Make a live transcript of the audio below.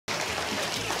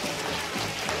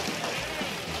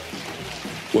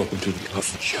Welcome to the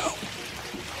Puffin Show.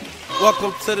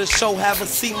 Welcome to the show. Have a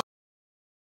seat.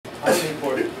 I don't eat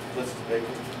pork. Listen to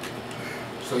bacon.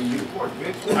 So you eat pork,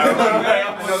 bitch?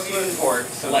 I don't eat pork.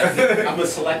 I'm a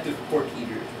selective pork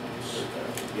eater.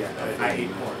 Yeah, I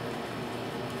eat pork.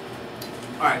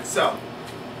 Alright, so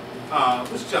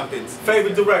let's jump in.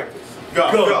 Favorite directors?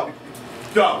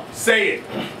 Go. Say it.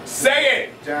 Say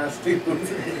it. John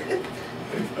Singleton.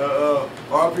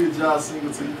 R.P. John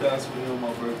Singleton. He passed away on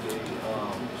my birthday.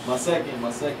 My second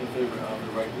favorite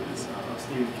director is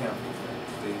Steve Campbell.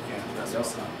 Steve Campbell. That's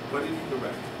what's up. What did he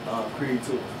direct? Creed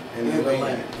 2. In the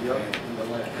Land. Yep. In the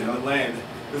Land. In the Land.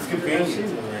 It's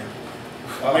convenient.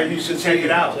 Maybe you should check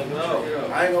it out. Check it out.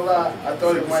 I ain't gonna lie. I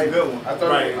thought it might. I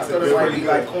thought it might be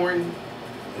like corny.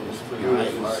 It was pretty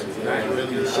nice.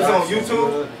 It's on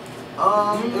YouTube?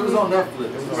 It was on Netflix.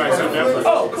 It was Right, it's on Netflix.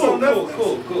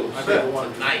 Oh, cool. I bet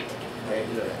one night. Is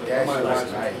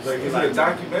it a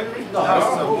documentary?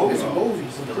 No, it's a movie.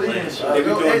 Some Cleveland shot. They be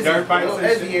doing dirt bikes No and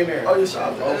Ezzy shit? in there. Oh, you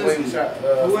shot the Ezzy.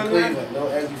 Who in Cleveland? No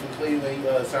Ezzy from Cleveland.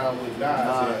 He signed with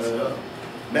Nas.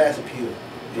 Mass Appeal.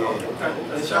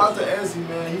 Yeah. And shout out to Ezzy,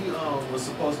 man. He was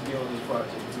supposed to be on this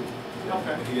project too.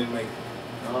 Okay. He didn't make it.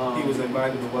 He was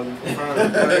invited but wasn't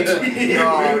confirmed.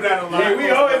 We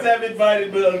always have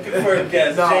invited but unconfirmed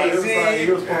guests. Jay-Z.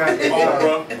 He was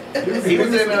bro. He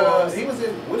was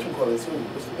in which one called it too?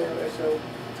 What's the name of that show?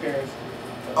 Terrence.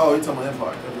 Oh, you talking about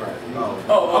Empire? Right.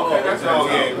 Okay. That's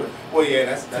yeah. Well, yeah,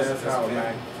 that's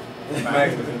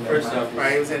Mac was in there. First off,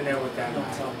 right. He was in there with that.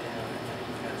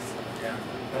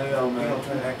 Hey, yo, man. Don't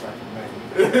try to act like a man.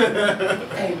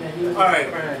 hey man, he was all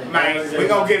right, man. We're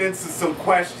gonna get into some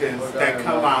questions that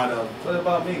come out of. What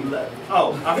about me?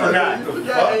 Oh, I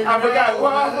forgot.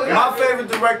 My favorite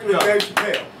director is Dave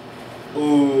Chappelle.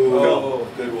 Ooh,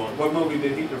 good one. What movie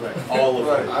did he direct? All of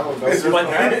them. I don't know. This is one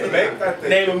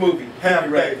name a movie. Half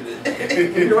directed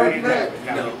it. You directed that?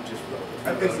 No, just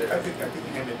wrote it. I think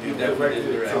He never did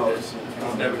direct it.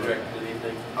 He's never directed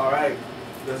anything. All right.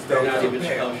 Let's They're go. not even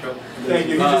Chappelle show. Thank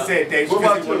you. You just said Dave. What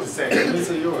about what you? to say? What's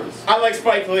yours? I like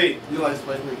Spike Lee. You like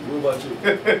Spike Lee. What about you?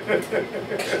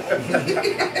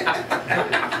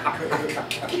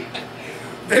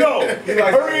 Go!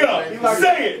 Hurry up!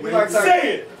 Say it!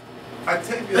 Say it!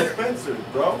 Octavia Spencer,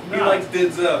 bro. He likes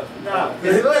Denzel.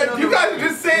 You guys are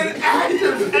just saying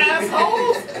actors,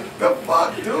 assholes. The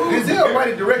fuck, dude? Denzel might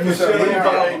have directed something.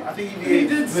 I think he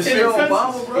did. Michelle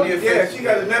Obama, bro. Yeah, she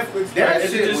got a Netflix. That Is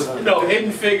shit it just was no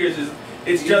Hidden Figures?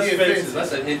 It's just Hidden Fences. Fences.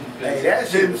 That's a Hidden Hey, Fences. that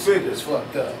shit Hidden was Figures.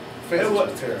 fucked up. Fences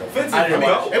was terrible. Fences I didn't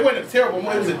watch It wasn't a terrible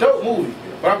movie. It was a dope movie.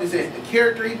 But I'm just saying, the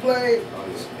character he played,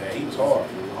 he was hard.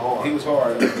 He was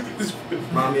hard.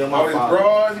 Remind me of On my his father.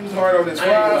 bras, he was hard on his I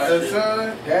ain't father, watched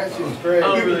son. That shit was I crazy.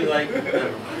 don't really like.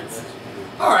 Never mind.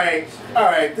 All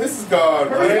right. This is gone.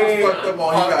 He was fucked up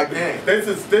on He Got Game. This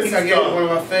is I think I gave it one gone. of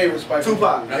my favorites. Spike Lee.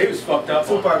 Tupac. No, he was fucked up.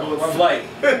 Tupac on was one. Flight.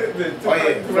 Oh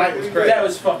yeah, Flight was crazy. That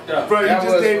was fucked up. Bro, you That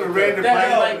just was gave a fucked random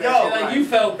That like you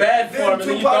felt bad for him, and then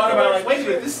you Tupac thought about like, directed wait a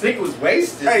minute, this nigga was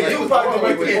wasted. Hey, Like, Tupac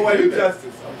directed can't Poetic do that.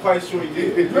 Justice. I'm quite sure he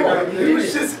did. No, he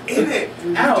was just in it.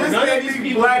 You Ow, just none of named these these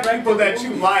people black directed people that you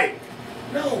movies. like.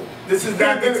 no. This is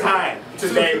not the time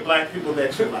to name black people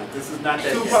that you like. This is not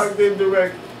that. Tupac didn't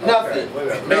direct. Nothing.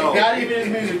 Whatever. No. Not even his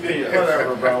music video.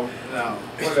 Whatever, bro. No.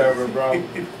 Whatever, bro.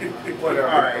 Whatever,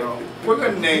 All right. bro. We're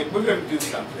gonna do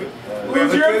something.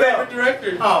 Who's your favorite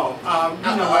director? Oh,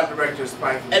 you know my director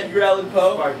Spike Lee. Edgar Allan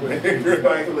Poe.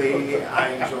 Spike Lee. I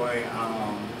enjoy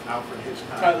Alfred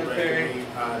Hitchcock. Tyler Perry.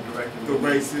 Directing The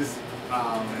racist.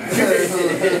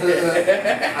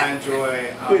 I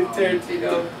enjoy. Quentin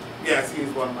Tarantino. Yes, he's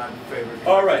one of my favorite.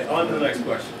 All right, on to the next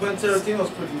question. Quentin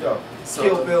Tarantino's pretty dope. So-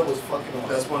 Kill Bill was fucking awesome.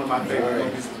 That's one of my favorite Right.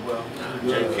 movies as well.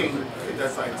 Yeah. King.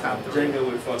 That's like top 3. Django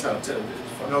would fuck up too.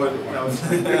 No,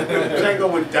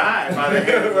 Django would die by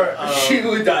the end of She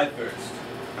would die first.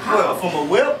 What, from a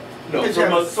whip? No, Bitch from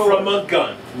had a, a sword. from a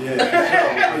gun.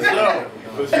 Yeah,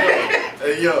 for sure.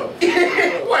 Hey, yo.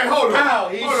 Wait, hold on. How?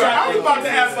 He Hold on. shot I was the about to kid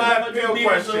ask my 500 Bill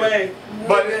meters question. away.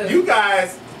 But you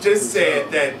guys just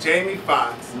said that Jamie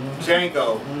Foxx,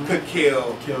 Django, could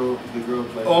kill Kill the girl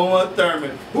player. Uma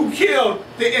Thurman, who killed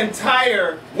the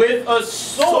entire With a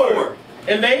sword.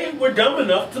 And they were dumb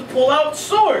enough to pull out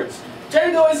swords.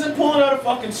 Django isn't pulling out a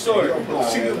fucking sword. Bill As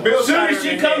shot soon her as she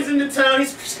in the comes head. into town,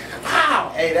 he's pow!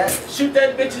 Hey, that. Shoot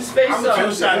that bitch's face I'm off. gonna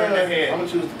choose the shot her in gun. the head. I'm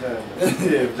gonna choose the gun.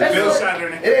 That's Bill what- shot her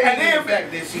in the It head. ain't And even then the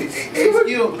fact that she He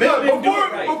killed Bill Bill. didn't do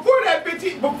it right. before that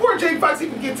bitch, before Jamie Foxx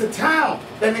even get to town,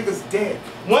 that nigga's dead.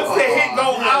 Once the hit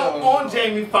go out on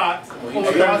Jamie Foxx, Uma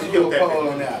Hey, Thurman you killed do a that poll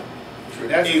bitch. on that.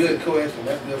 That's a Easy. good question.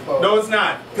 That's a good poll. No, it's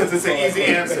not, because it's an easy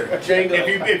answer. Django.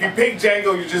 If you pick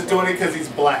Django, you're just doing it because he's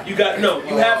black. You got no.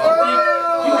 You have to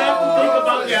You have to think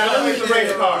about Yeah, I need the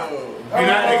race car. You're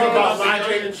not thinking about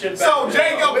logic. So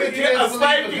Django can kill a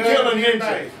slave can kill a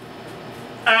ninja.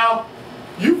 Al,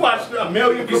 you watched a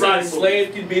million You said a karate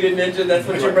slave can beat a ninja, that's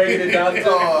what you're breaking it down to?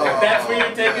 That's where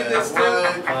you're taking this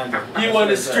to? You want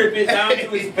to strip it down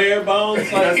to its bare bones?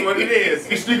 That's what it is.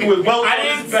 He's speaking with welts on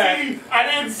I his back.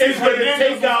 didn't see It's the gonna ninjas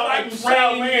take out like a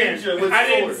Shaolin. ninja with I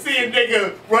didn't swords. see a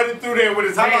nigga running through there with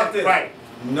his How about hands. this? Right.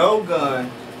 No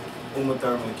gun, Uma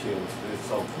Thurman kills.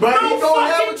 It's over. But No he gonna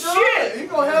have a fucking gun. shit. He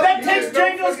gonna have That a takes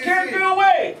gun. Django's character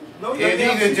away. No, Yeah,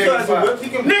 he he still has a did whip. He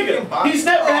can Nigga, he's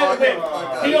never had a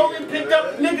whip. He only picked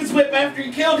up nigga's whip after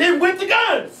he killed him with the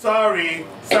gun. Sorry.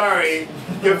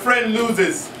 Your friend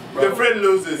loses. Your friend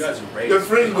loses. You guys are racist. Your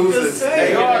friend loses.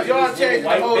 Hey, Yeah, y'all this changed the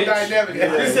white whole bitch. dynamic.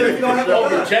 Listen, if you don't have a Over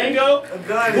gun, Django? a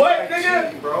gun is What, like nigga?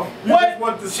 cheating, bro. You What? just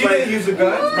want the She didn't slave. use a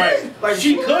gun. Right. Like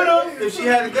She could've. If she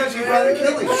had a gun, she'd probably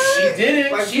kill him. She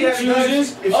didn't. Like, She had a gun,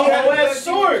 chooses if she had a gun, a she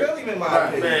sword. would kill him, in my Right.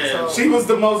 opinion. Man. So- She was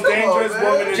the most dangerous man.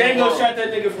 woman in the Django world. shot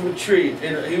that nigga from a tree,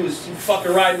 and he was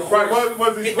fucking riding a Right, horse.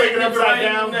 was he Hit swinging that nigga upside right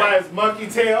in down the by neck. his monkey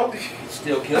tail?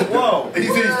 Still killed him. Whoa. He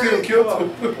said he still killed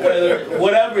him.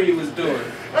 Whatever he was doing.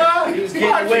 He was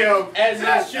getting away as he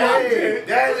was shooting. Hey,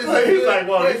 that is Like, a he's good like,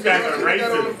 well, these question. guys are I should've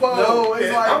got on the racist. phone. No,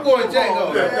 it's like, I'm going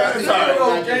Django. Yeah, it's all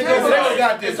right. Django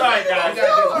got this. It's all right, guys.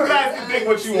 You guys can think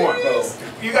what you want, though.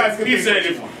 You guys can He think said what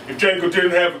you if, want. if Django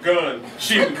didn't have a gun,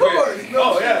 she would course, win. no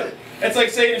Oh, yeah. shit. It's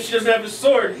like saying if she doesn't have a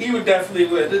sword, he would definitely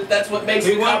win. That's what makes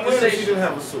He the wouldn't win if she conversation. didn't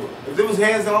have a sword. If it was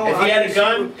hands on, If he had a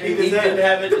gun and he didn't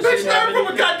have it, The she bitch didn't have learned from a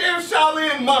anything. goddamn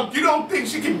Shaolin monk. You don't think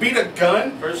she can beat a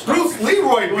gun? First Bruce off,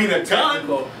 Leroy doing beat a the gun.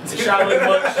 technical. The Shaolin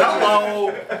monk.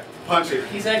 Hello. Punch it.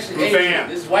 He's actually Asian. Bam.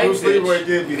 This white Bruce Leroy bitch.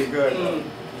 did beat a gun. Mm.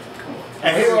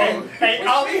 And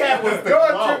all he had was the You're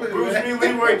glove. tripping. Bruce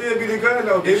Leroy did beat a gun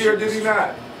though. Did he or did he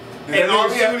not? Did And that all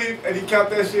nigga he had- shoot him and he count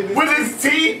that shit in his With teeth? his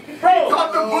teeth. Bro,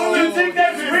 Caught the bullet. you think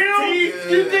that's with his real?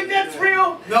 teeth. You think that's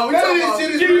real? No, we None of talking this about. shit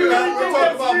is You real. really We're think talking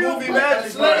that's about real? movie A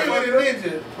magic. slave Slave and a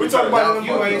ninja. We talking about it in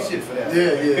You the ain't movie. shit for that.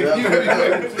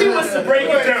 Yeah. He wants to break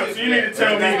it down, so you need to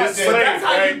tell me That's, this but slave, that's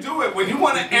how right? you do it. When you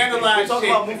want to analyze We're talking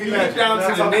shit, about movie you magic. get down We're to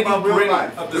not the talking about nitty real gritty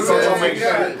life. of the Yeah,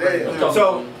 situation. yeah.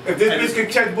 So if this bitch could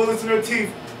catch bullets in her teeth,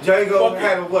 Django Fuck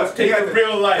had it. a what? Let's take He had the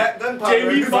real life. that gunpowder in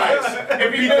Jamie his Foxx. eye.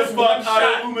 If he the fuck out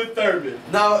of Uma Thurman.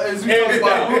 Now, as we talking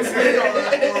about Bruce Lee,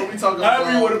 or we talking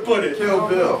However you want to about put it. Kill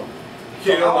Bill.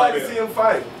 I like to see him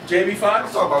fight. Jamie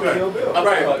Foxx? Talk about Kill Bill. I'm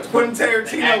talking about Quentin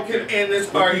Tarantino can end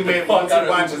this argument once he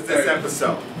watches this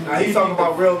episode. Now he's talking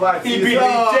about real life. He See, beat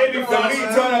it's- Jamie the Foxx. meat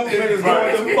turn up is Right.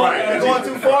 going too far. Right. You're going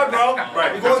too far, bro.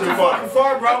 Right. You're going too fucking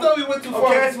far, I bro. thought we went too far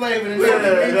Okay. with slaving and Yeah,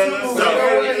 shit. me too. So-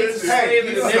 Hey, Slave you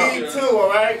is need a too, all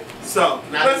right? So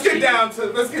Not let's get cheating.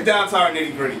 down to our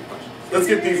nitty gritty. Let's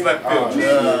get these left field.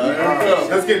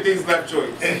 Let's get these left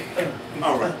joints.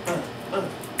 All right.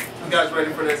 You guys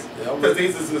ready for this? Because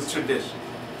these is tradition.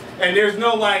 And there's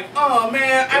no like, oh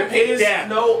man, I There picked is that.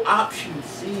 no option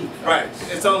C. Right.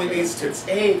 It's only these two. It's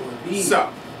A or B. So,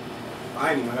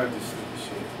 I ain't even heard this stupid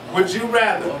shit. would you Oh,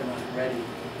 rather? I'm not ready.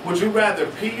 Would you rather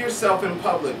pee yourself in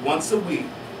public once a week,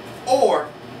 or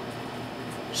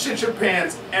shit your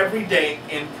pants every day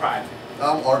in private?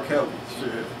 I'm R. Kelly. Shit.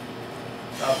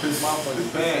 I piss my fucking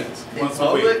pants. Once a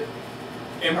public? week.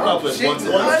 In public, once a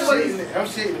week. I'm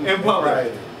shitting In public.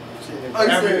 Right. Oh, you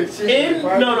Every- said shit In,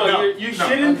 private? no, you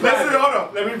shit in Listen, private. hold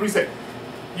on. Let me reset.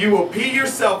 You will pee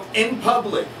yourself in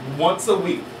public once a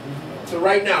week, So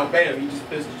right now, bam, you just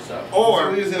pissed yourself. or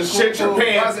So we was in a shit your swimming pool.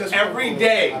 I was pants in a swimming every pool.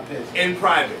 day I pissed. in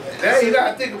private. Hey, you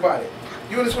gotta think about it.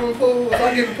 You in the swimming pool? If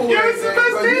I get in the pool, Yeah, every it's the day,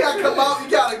 best Bro, you gotta come out. You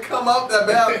gotta come out that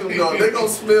bathroom though. They gonna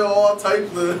smell all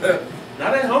types of.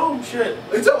 Not at home, shit.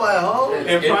 You talking about at home?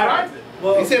 In private.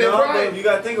 Well, He said it no, right. but you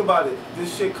gotta think about it.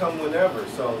 This shit come whenever.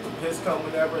 So the piss come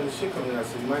whenever and the shit come whenever.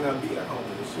 So you might not be at home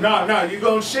with this shit. No, you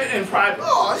gonna shit in private.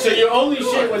 Oh, So yeah. you only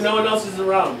shit when no one else is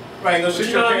around. Right, you gonna But shit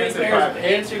you know your how many pants in pairs of private.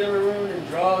 pants you're gonna ruin and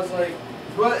drawers like.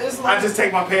 But it's like I just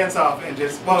take my pants off and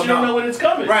just. But Well, you don't know no. when it's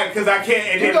coming. Right, because I can't.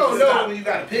 And You then don't it's know stop. when you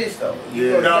gotta piss though.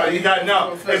 Yeah. No, you got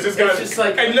no. It's just gonna. It's just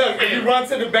like- Hey, look, if you run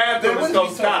to the bathroom, Then it's what gonna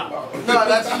you stop. talking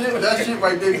no, that shit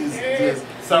right there just.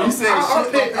 So You said I'm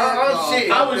shit. shit- I'm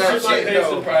shit. I would That shit my shit, pants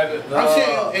though. in private. I'm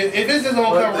shitting. If this is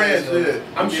gonna come red, shit.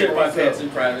 I'm shitting my pants in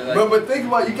private. Like, But think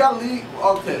about it, you gotta leave.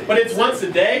 Okay. but it's once a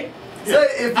day. Say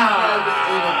if you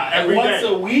every once day.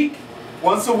 a week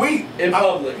Once a week. in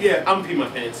public. Yeah. I'm pee my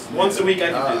pants. Once a week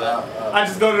I can do that. I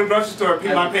just go to the grocery store,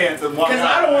 pee my pants, and walk Because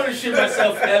out. I don't want to shit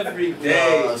myself every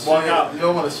day. Walk out. You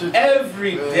don't want to shit.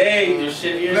 Every day you're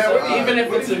shitting yourself, where- even if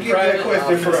where it's did in you get that private.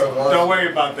 question from? Don't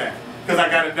worry about that, because I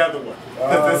got another one.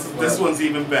 'Cause this one's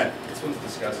even better. This one's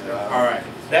disgusting. All right.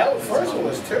 That was, first one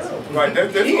was terrible. Right,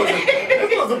 this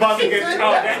was about to get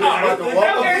About to walk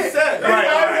off the set. Right,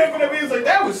 I was looking at me, was like,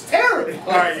 that was terrible. All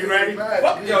right, you ready?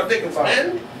 What y'all think about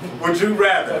it? Would you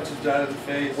rather? Punch his John in the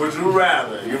face. Would you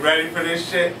rather? You ready for this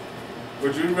shit?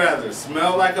 Would you rather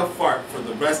smell like a fart for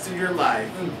the rest of your life,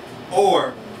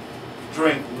 or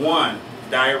drink one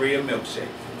diarrhea milkshake?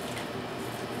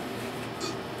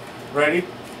 Ready?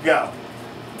 Go.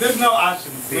 There's no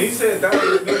options. When you said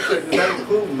diarrhea milkshake, does that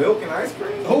include milk and ice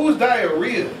cream? Who's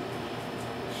diarrhea?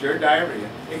 It's your diarrhea.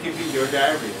 It can be your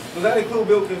diarrhea. Does that include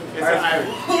milk and It's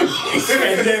ice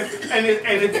cream? and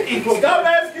it's equal. Stop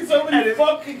asking so many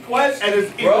fucking questions. And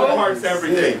it's equal parts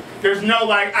everything. There's no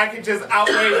like I can just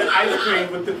outweigh the ice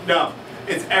cream with the no.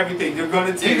 It's everything. You're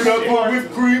gonna take You gonna put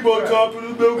whipped cream on top of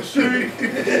the milkshake?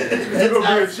 You're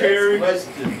gonna be a cherry. Do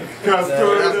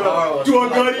I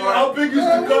got it? How big is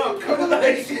the cup?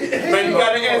 Man, you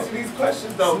gotta answer these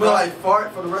questions though. Smell like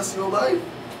fart for the rest of your life?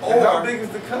 And how big is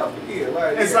the cup again?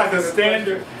 Like, It's like a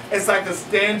standard. It's like a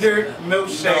standard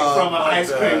milkshake from an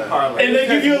ice cream parlor. And they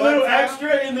give you a little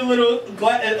extra in the little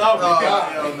glass. Oh my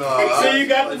God. Hell no. So you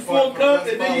got the full cup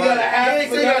and then you got a half.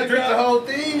 You gotta drink the whole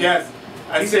thing? Yes.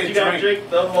 I He said said you gotta drink drink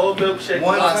the whole milkshake.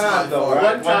 One Lots time of though, fart.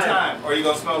 right? one time, or you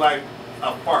gonna smell like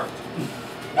a fart.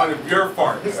 One of your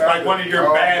farts, like one of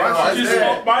your bad my farts. shit's Just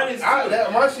bad. mine is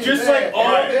My shit just bad. like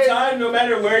all the time, no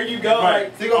matter where you go,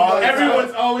 Right. like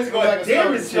everyone's always going, Like a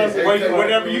damn, it stomach smells shit. like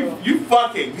Whenever you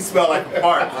fucking, you smell like a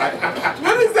fart. Like,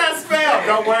 what does that smell?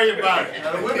 Don't worry about it.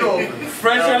 Got a window open.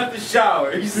 fresh out the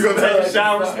shower. You You gonna take a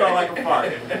shower, smell like a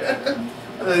fart.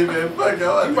 Hey man, fuck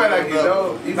y'all. You might not get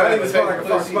those. You Not might even smell like a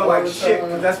fart, pussy smell all like the shit, time.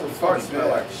 because that's what farts smell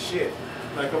like, shit.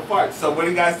 Like a fart. So what are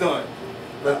you guys doing?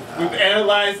 We've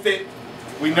analyzed it.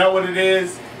 We know what it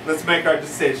is. Let's make our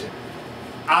decision.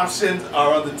 Options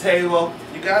are on the table.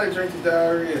 You gotta drink the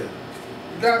diarrhea.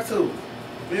 You got to.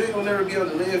 You ain't gonna never be able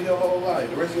to live your whole life,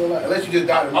 the rest of your life, unless you just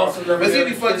die tomorrow. Also never But see,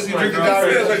 be be able to fucked kiss if you my drink the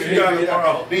girlfriend. diarrhea. Feels like you die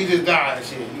tomorrow. Then you just die and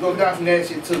shit. You gonna die from that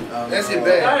shit too. That shit no.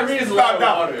 bad. Diarrhea is a lot of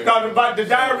water. No, the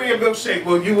diarrhea milkshake,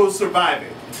 well, you will survive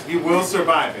it. You will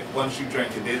survive it once you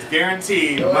drink it. It's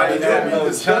guaranteed. Yo, Might that have be no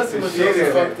disgusting, chunks but of shit you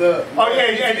in fucked it. up. Oh yeah,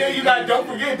 and then you got. Don't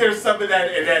forget, there's some of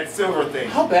that silver thing.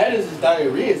 How bad is this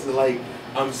diarrhea? Is it like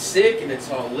I'm sick and it's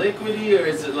all liquidy, or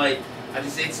is it like I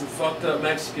just ate some fucked up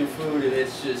Mexican food and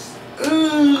it's just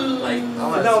like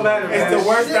It don't matter, man. It's the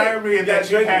worst Shit. diarrhea that you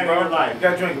drink had it, in your bro. life. You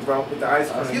gotta drink it, bro, with the ice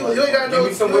cream. You ain't got no,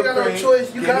 Give me some you ain't whipped got no cream. choice.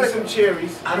 You Give me gotta some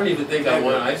cherries. I don't even think I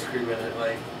want ice cream in it.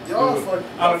 Like Y'all fuck.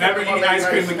 Oh, never eat ice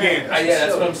cream again. yeah,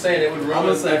 that's what I'm saying. It would I'm ruin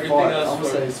gonna say everything fart. else. I'm gonna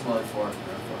for say me. smell like fart.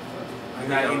 You're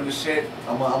not eating the shit.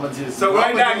 I'm gonna just. So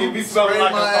right now you be smelling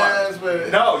like a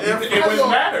fart. No, it wouldn't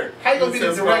matter. How you gonna be the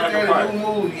You'd still smell like director a of fart. the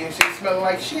new movie and shit smelling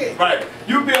like shit? Right.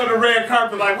 You be on the red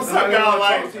carpet like, what's up, y'all?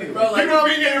 Like, you Bro, like, know,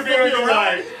 be interviewing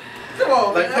like, Come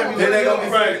on, Like, man. then they gonna be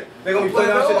right. they gonna be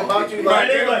putting out shit about you Right, like,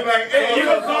 they gonna be like, hey, You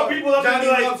gonna call people up and Johnny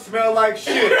be like, Love smell like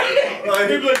shit. Like,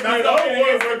 people like, man, I don't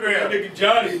want to work with that nigga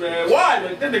Johnny, man. Why?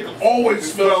 Like that nigga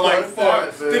always smell like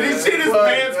farts. Did he shit his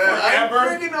pants I ain't forever?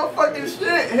 drinking no fucking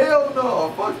shit. Hell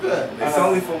no. Fuck that. it's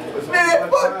only for Man,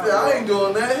 fuck that. I ain't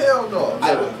doing that. Hell no.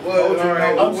 Well,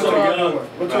 alright. I'm what so y'all young. doing?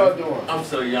 What y'all doing? I'm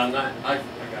so young. I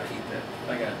gotta eat that.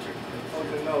 I gotta drink that.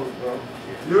 Fucking nose, bro.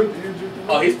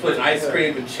 Oh, he's putting ice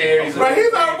cream and cherries. But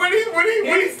he's already,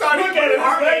 when he started, Look at him,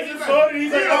 his face is folded.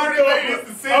 He's like, I'm already made his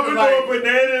decision. I'm gonna Like, go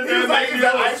bananas. he was like, is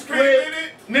there ice cream in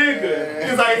it? Nigga.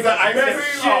 He's like, is there ice That's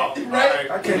cream? shit, Oh,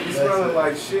 right? I can't be smelling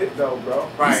like shit though, bro. You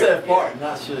Right. said fart,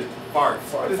 not shit. Fart.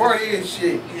 Party and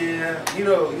shit. Yeah, you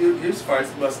know, your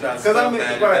farts must not 'Cause smell I mean,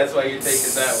 bad. right. That's why you're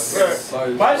taking that one. Right.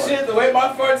 Sorry, My fart. shit, the way my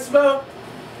farts smell,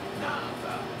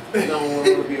 nah, you don't want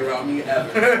to be around me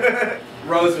ever.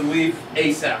 Rose would leave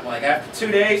ASAP. Like after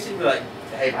 2 days, she'd be like,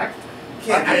 "Hey, I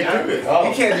Can't can't do this. Oh.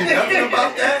 You can't do nothing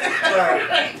about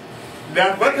that.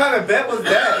 Like, what kind of bet was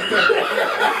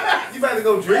that? You better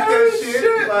go drink that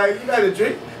shit. Like you better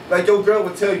drink. Like your girl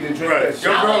would tell you to drink Right. that shit.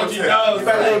 Your girl would you tell know, You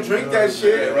better go drink that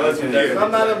shit. Yeah, Rose would definitely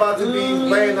I'm not about to be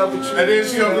laying up with you. And then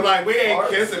she'll be like, we ain't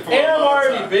kissing for And a I'm long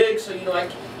already time. big, so you know,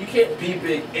 like you can't be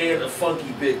big and a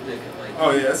funky big nigga. Like,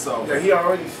 Oh yeah, so. Yeah, he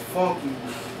already funky,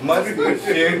 musty and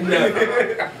shit.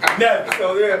 Never.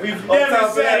 So yeah, We've on never top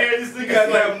of sat that, here. This you nigga's got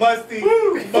like, that musty,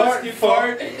 musky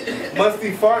fart.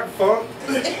 musty fart funk.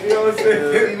 You know what I'm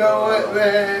saying? You know what,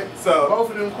 man? So.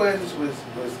 Both of them questions was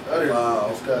utterly Wow.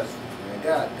 disgusting. Man,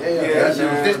 god damn. Yeah, That shit was-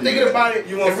 man. just thinking about it,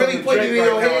 You want and really something to putting it in drink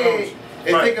your right now, head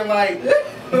and Right. thinking like,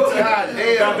 god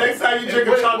damn. Now next time you drink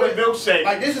a chocolate milkshake,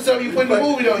 Like this is something you put in the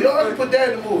movie though. Y'all have to put that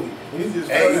in the movie. He just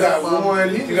Hey, you got fucked up. one,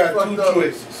 He you just got fucked two up.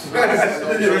 choices.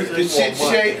 The shit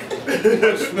shake,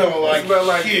 smell like Smell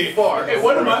like shit. fart. Hey,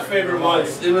 one of my favorite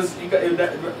ones. It was you got it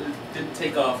didn't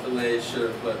take off the way it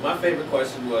should. But my favorite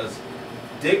question was,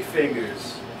 dick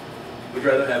fingers. Would you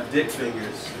rather have dick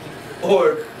fingers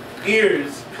or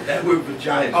ears that were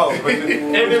vagina? Oh, but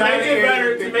and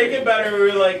to make it better, we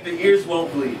were like, the ears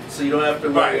won't bleed, so you don't have to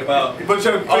worry about. But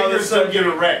your fingers don't get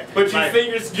erect. But your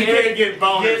fingers can't get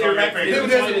boners on your erect. fingers. People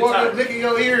just walk up licking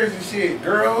your ears and shit.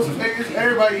 Girls, niggas,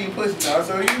 everybody eat pussy now,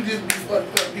 so you just be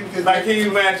fucked up. People just Like, can you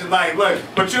imagine, like, look,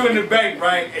 but you in the bank,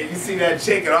 right, and you see that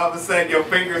chick, and all of a sudden your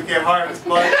fingers get hard as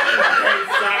fuck.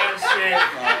 Shit.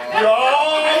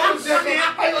 Oh, shit.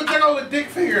 How you gonna check out with dick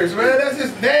fingers, man? That's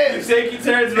just nasty. Shaky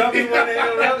turns, rubbing one at a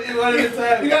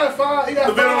time. You gotta find. You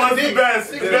gotta The middle find one's the dick.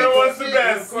 best. The middle one's the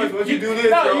best. Of course, once you do this,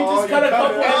 No, you just cut a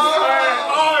couple of Oh,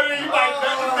 you like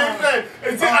that?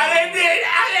 You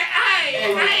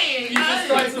just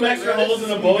cut some extra holes in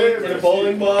the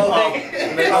bowling ball.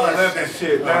 I love that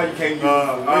shit. Now you can't use it.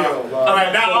 All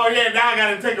right, now, now I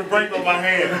gotta take a break on my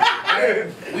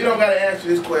hand. We don't gotta answer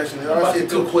this question. I said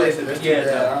two questions. That's too bad. I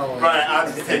don't like Right, I'll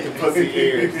just take the pussy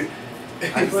ears.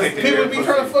 People be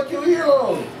trying to fuck your ear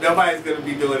on. Nobody's gonna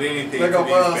be doing anything Like to a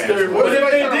these men. What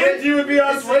if they did, you would be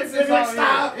on It's racist like, out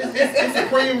stop. here. It's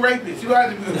supreme rapist. You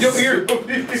have to be your ear. Like,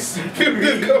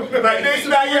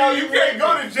 niggas, yo, you can't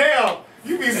go to jail.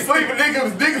 You be sleeping,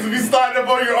 niggas be starting up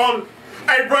on your own.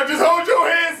 Hey, bro, just hold your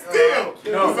head still.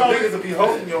 No, niggas will be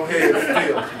holding your head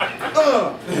still.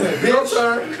 Your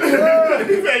turn.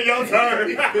 He said your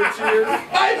turn. Bitch ears.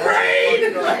 My brain!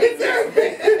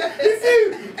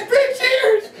 Bitch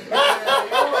ears.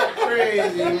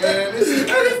 Crazy, man. This is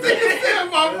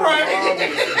My brain.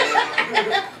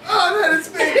 Oh, that is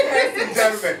fantastic,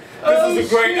 gentlemen. This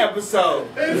is a great episode.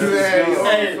 Man,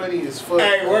 Hey, funny as fuck.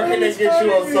 hey, where can they get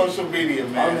you on social media,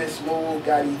 I'm man? at Smooth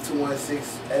Gotti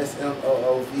 216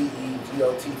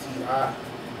 SMOOVEGOTTI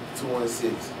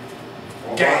 216.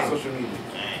 On Gang. all social media.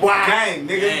 Wow. Gang,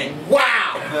 nigga.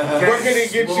 Wow. Where can they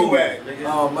get you at?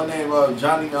 My name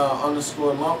Johnny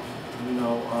 _Lump. You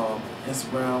know,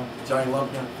 Instagram, Johnny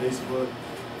Lumpkin, Facebook.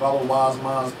 Follow Wise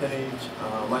Minds page,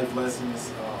 Life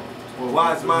Lessons.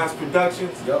 Wise Minds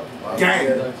Productions. Yep.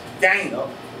 Gang. Gang. Yep.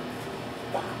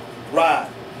 Rod.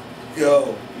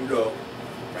 Yo. You know,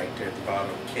 right there at the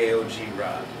bottom, KOG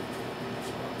Rod.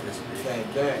 Gang,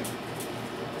 gang.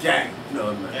 Gang. No,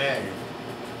 I'm not. Gang.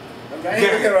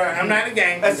 I'm not a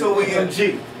gang.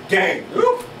 SOEMG. Gang.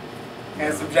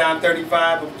 Handsome John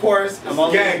 35, of course. I'm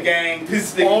only a gang on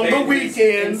the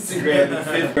weekends. Instagram in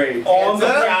 5th grade. On the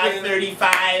John weekends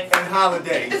 35. and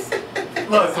holidays.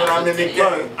 Look, when I'm in the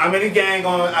gang. I'm in the gang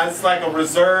on. It's like a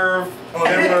reserve.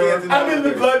 Member. I'm in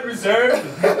the blood reserve.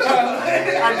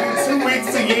 I do 2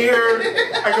 weeks a year.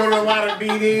 I go to a lot of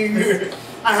meetings.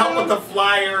 I help with the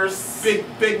flyers.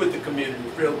 Big with the community.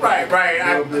 Real big. Right.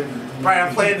 I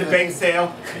play in the bake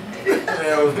sale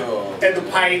Hell no. and the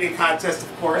pie eating contest, of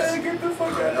course. Get the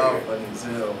fuck out Y'all of funny as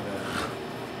hell,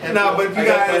 man. No, but you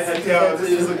guys, yo, this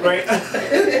is a great.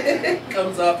 here.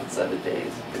 Comes off in 7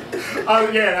 days. Oh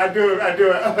yeah, I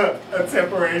do a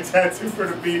temporary tattoo for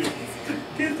the meetings.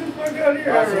 Get the fuck out of here.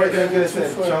 Alright, so what can I get us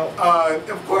at, John?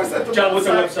 Of course at the John, what's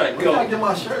the website. website? We gotta get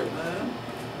my shirt, man.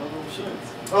 My little shirts.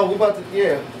 Oh, we about to,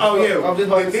 yeah. Oh yeah, I'm just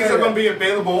about to these say are going to that. be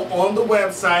available on the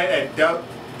website at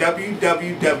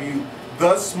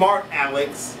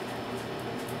www.thesmartalecs.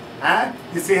 Huh?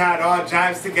 You see how it all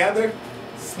jives together?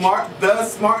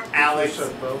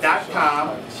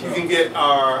 Thesmartalecs.com. You can get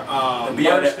our It'll be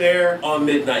out merch there. On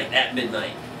midnight, at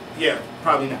midnight. Yeah,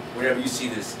 probably not. Whenever you see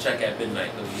this, check at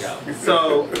midnight. It'll be out.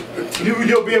 So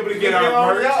you'll be able to get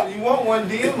our merch. You want one,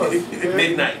 DM us.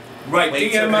 Midnight. Right,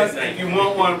 Wait till DM us midnight. if you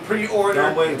want one pre-order.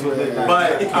 Don't wait until midnight.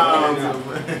 But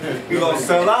we gonna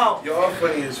sell out. Y'all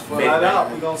funny as fuck. Flat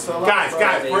out. We gonna sell out. guys,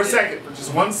 for a second, for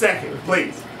just 1 second,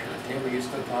 please. Damn, you're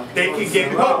still talking. They can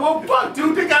get well, fuck,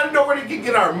 dude. They gotta know where they can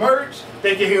get our merch.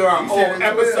 They can hear our You said old it 12.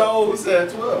 You episodes. said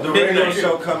 12. The Midnight radio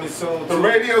show coming soon. The too.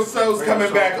 radio show's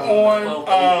coming back on.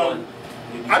 Well,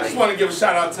 I just want to give a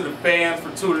shout out to the fans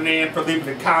for tuning in, for leaving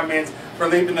the comments, for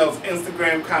leaving those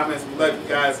Instagram comments. We love you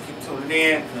guys. Keep tuning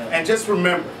in, and just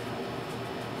remember,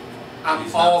 I'm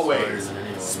He's not always smarter than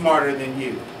anyone. smarter than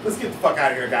you. Let's get the fuck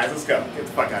out of here, guys. Let's go. Get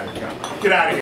the fuck out of here. Get out of here.